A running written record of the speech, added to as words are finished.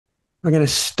We're going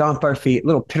to stomp our feet,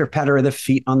 little pitter patter of the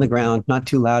feet on the ground, not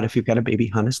too loud if you've got a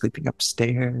baby Hana sleeping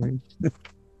upstairs.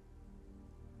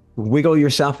 Wiggle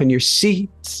yourself in your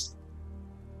seats.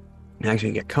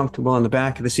 Actually, get comfortable on the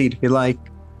back of the seat if you like.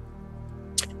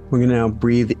 We're going to now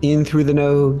breathe in through the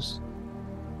nose,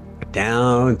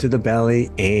 down to the belly,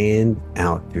 and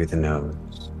out through the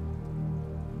nose.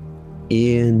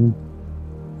 In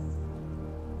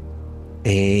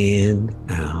and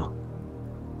out.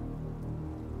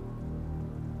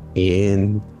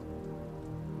 In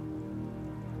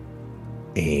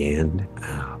and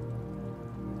out.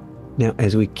 Now,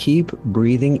 as we keep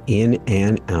breathing in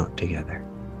and out together,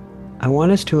 I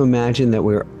want us to imagine that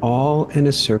we're all in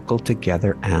a circle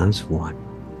together as one.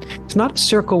 It's not a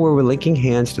circle where we're linking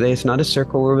hands today. It's not a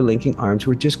circle where we're linking arms.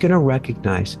 We're just going to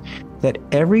recognize that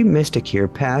every mystic here,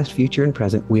 past, future, and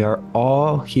present, we are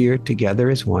all here together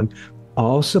as one,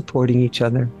 all supporting each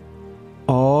other,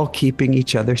 all keeping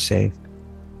each other safe,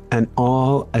 and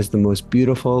all as the most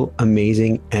beautiful,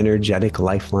 amazing, energetic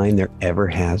lifeline there ever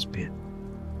has been.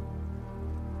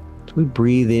 As we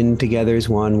breathe in together as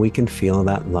one, we can feel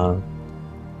that love,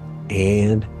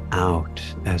 and out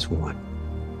as one.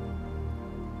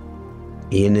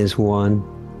 In as one,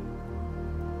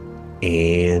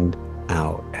 and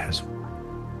out as one.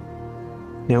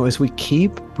 Now, as we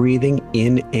keep breathing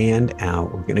in and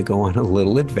out, we're going to go on a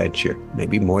little adventure,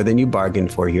 maybe more than you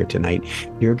bargained for here tonight.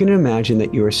 You're going to imagine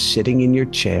that you're sitting in your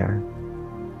chair,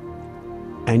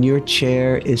 and your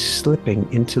chair is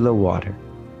slipping into the water.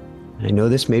 I know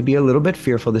this may be a little bit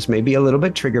fearful. This may be a little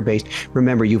bit trigger-based.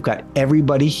 Remember, you've got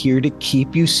everybody here to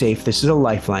keep you safe. This is a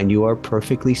lifeline. You are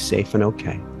perfectly safe and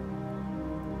okay.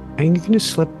 And you're going to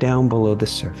slip down below the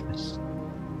surface.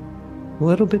 A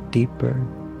little bit deeper,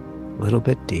 a little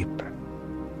bit deeper,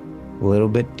 a little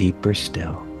bit deeper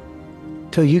still.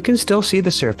 Till you can still see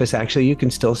the surface. Actually, you can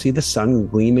still see the sun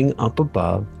gleaming up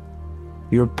above.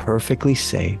 You're perfectly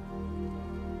safe.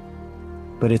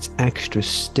 But it's extra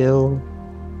still,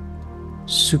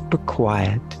 super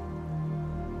quiet,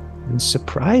 and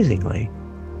surprisingly,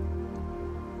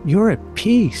 you're at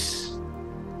peace.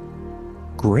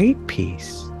 Great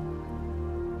peace.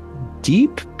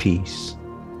 Deep peace.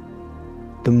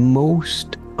 The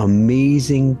most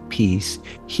amazing peace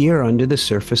here under the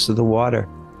surface of the water.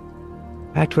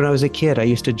 In fact, when I was a kid, I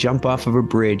used to jump off of a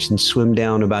bridge and swim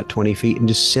down about 20 feet and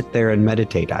just sit there and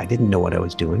meditate. I didn't know what I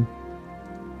was doing.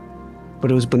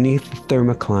 But it was beneath the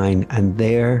thermocline, and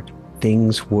there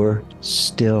things were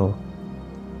still.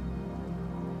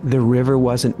 The river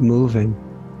wasn't moving.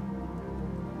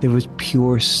 There was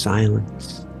pure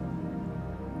silence.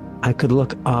 I could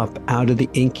look up out of the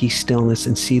inky stillness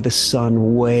and see the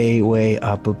sun way, way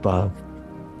up above.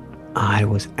 I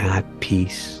was at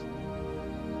peace.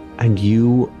 And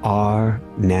you are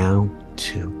now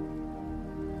too.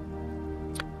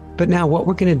 But now what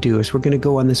we're going to do is we're going to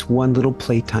go on this one little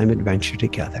playtime adventure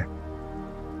together.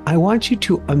 I want you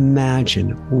to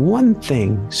imagine one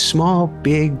thing, small,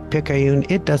 big, picayune,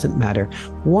 it doesn't matter.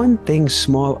 One thing,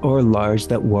 small or large,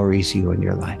 that worries you in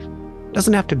your life. It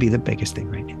doesn't have to be the biggest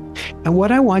thing right now. And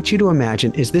what I want you to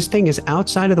imagine is this thing is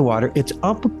outside of the water, it's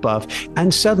up above,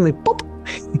 and suddenly, boop,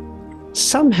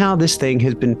 somehow this thing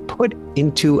has been put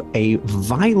into a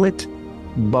violet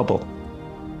bubble.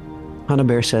 Hannah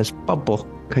Bear says bubble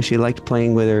because she liked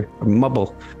playing with her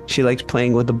mubble. She likes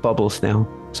playing with the bubbles now.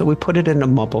 So we put it in a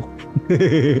mubble.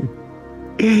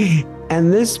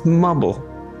 And this mubble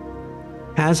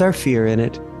has our fear in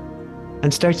it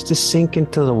and starts to sink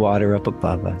into the water up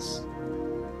above us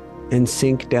and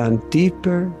sink down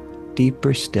deeper,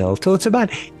 deeper still till it's about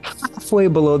halfway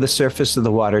below the surface of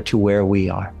the water to where we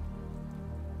are.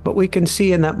 But we can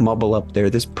see in that mubble up there,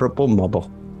 this purple mubble,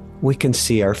 we can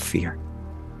see our fear.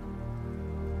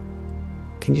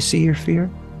 Can you see your fear?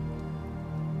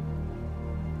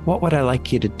 What would I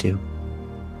like you to do?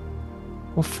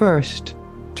 Well, first,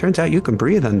 turns out you can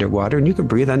breathe underwater, and you can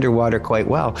breathe underwater quite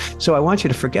well. So I want you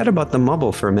to forget about the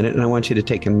mubble for a minute, and I want you to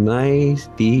take a nice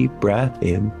deep breath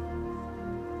in.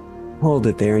 Hold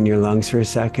it there in your lungs for a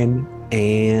second,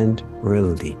 and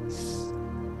release.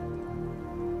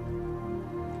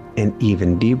 An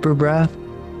even deeper breath.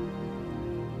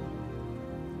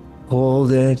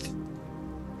 Hold it,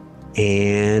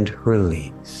 and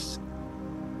release.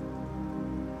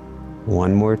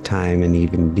 One more time, an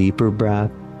even deeper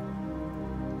breath.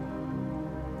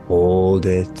 Hold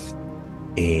it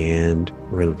and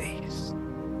release.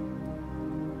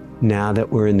 Now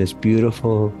that we're in this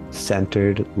beautiful,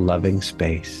 centered, loving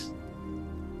space,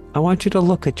 I want you to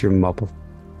look at your mubble.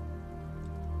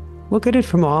 Look at it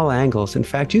from all angles. In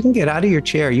fact, you can get out of your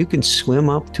chair. You can swim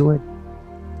up to it.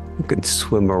 You can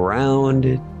swim around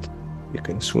it. You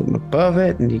can swim above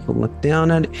it and you can look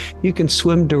down at it. You can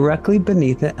swim directly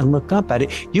beneath it and look up at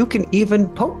it. You can even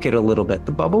poke it a little bit.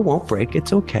 The bubble won't break.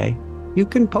 It's okay. You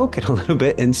can poke it a little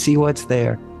bit and see what's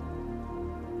there.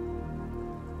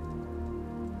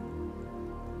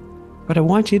 But I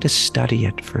want you to study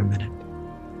it for a minute.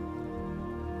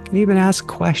 You can even ask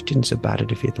questions about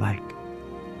it if you'd like.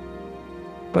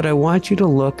 But I want you to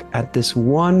look at this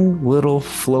one little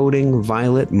floating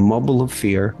violet bubble of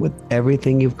fear with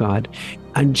everything you've got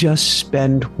and just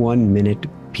spend 1 minute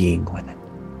being with it.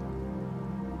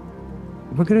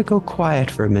 We're going to go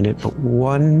quiet for a minute, but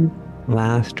one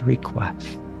last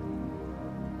request.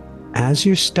 As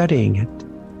you're studying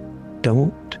it,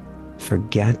 don't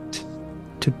forget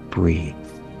to breathe.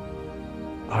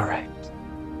 All right.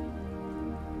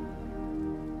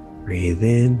 Breathe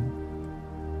in.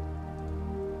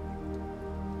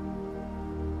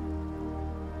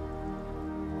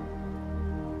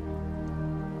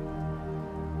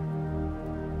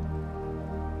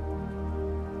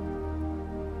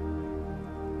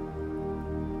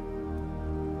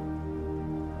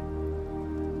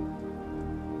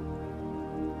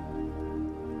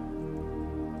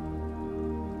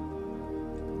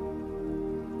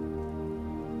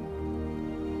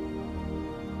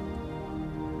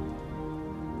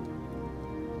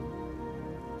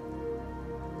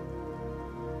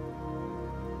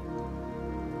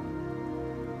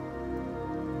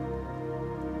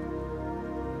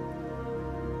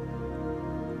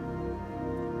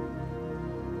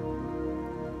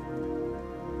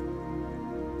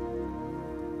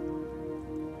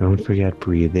 Don't forget,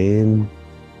 breathe in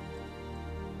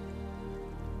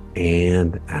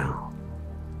and out.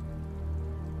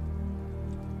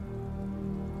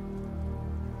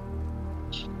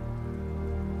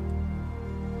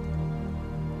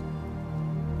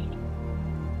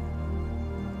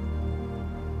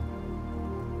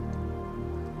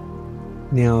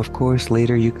 Now, of course,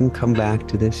 later you can come back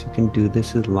to this. You can do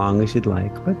this as long as you'd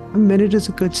like, but a minute is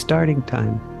a good starting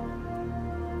time.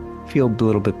 Feel a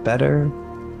little bit better,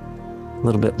 a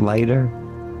little bit lighter.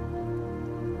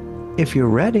 If you're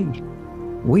ready,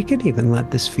 we can even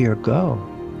let this fear go.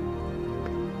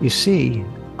 You see,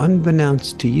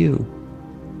 unbeknownst to you,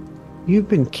 you've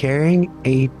been carrying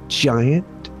a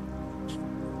giant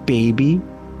baby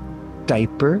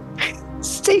diaper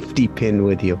safety pin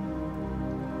with you.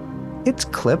 It's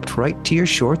clipped right to your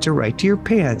shorts or right to your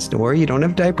pants. Don't worry, you don't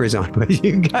have diapers on, but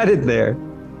you got it there.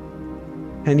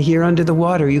 And here under the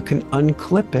water, you can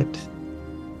unclip it.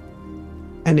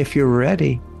 And if you're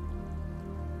ready,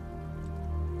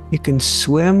 you can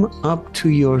swim up to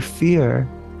your fear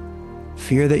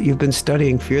that you've been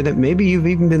studying, fear that maybe you've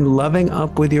even been loving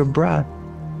up with your breath.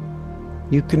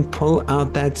 You can pull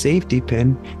out that safety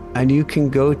pin and you can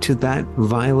go to that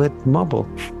violet bubble.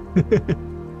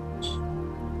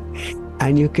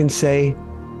 And you can say,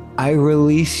 I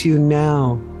release you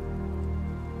now.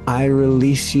 I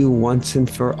release you once and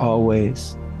for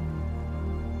always.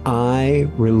 I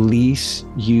release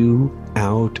you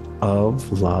out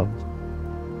of love.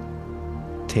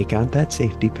 Take out that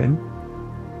safety pin.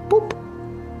 Boop.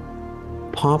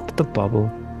 Pop the bubble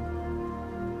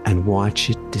and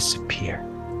watch it disappear.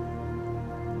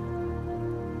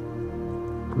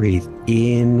 Breathe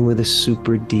in with a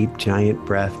super deep giant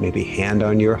breath, maybe hand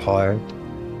on your heart,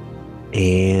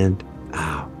 and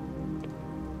out.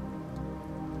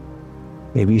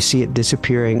 Maybe you see it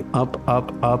disappearing up,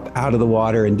 up, up out of the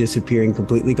water and disappearing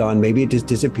completely gone. Maybe it just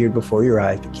disappeared before your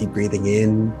eyes, but keep breathing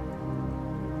in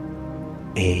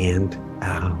and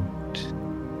out.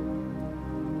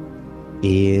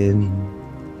 In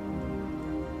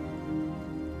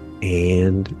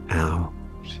and out.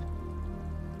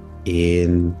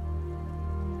 In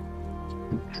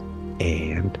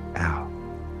and out.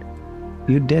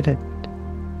 You did it.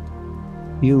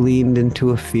 You leaned into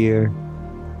a fear.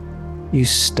 You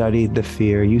studied the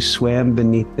fear. You swam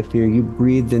beneath the fear. You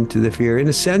breathed into the fear. In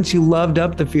a sense, you loved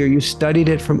up the fear. You studied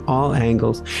it from all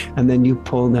angles. And then you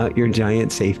pulled out your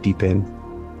giant safety pin.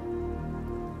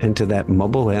 And to that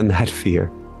bubble and that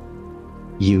fear,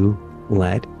 you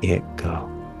let it go.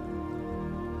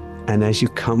 And as you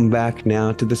come back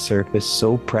now to the surface,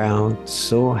 so proud,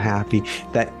 so happy,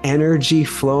 that energy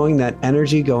flowing, that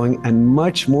energy going, and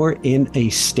much more in a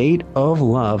state of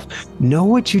love. Know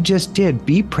what you just did.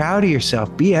 Be proud of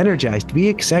yourself. Be energized. Be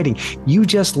exciting. You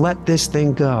just let this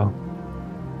thing go.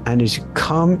 And as you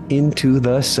come into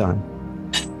the sun,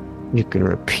 you can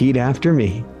repeat after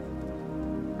me.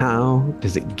 How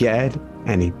does it get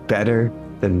any better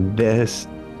than this?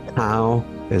 How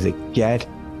does it get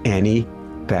any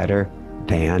better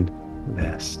than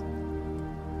this?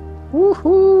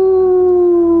 Woohoo!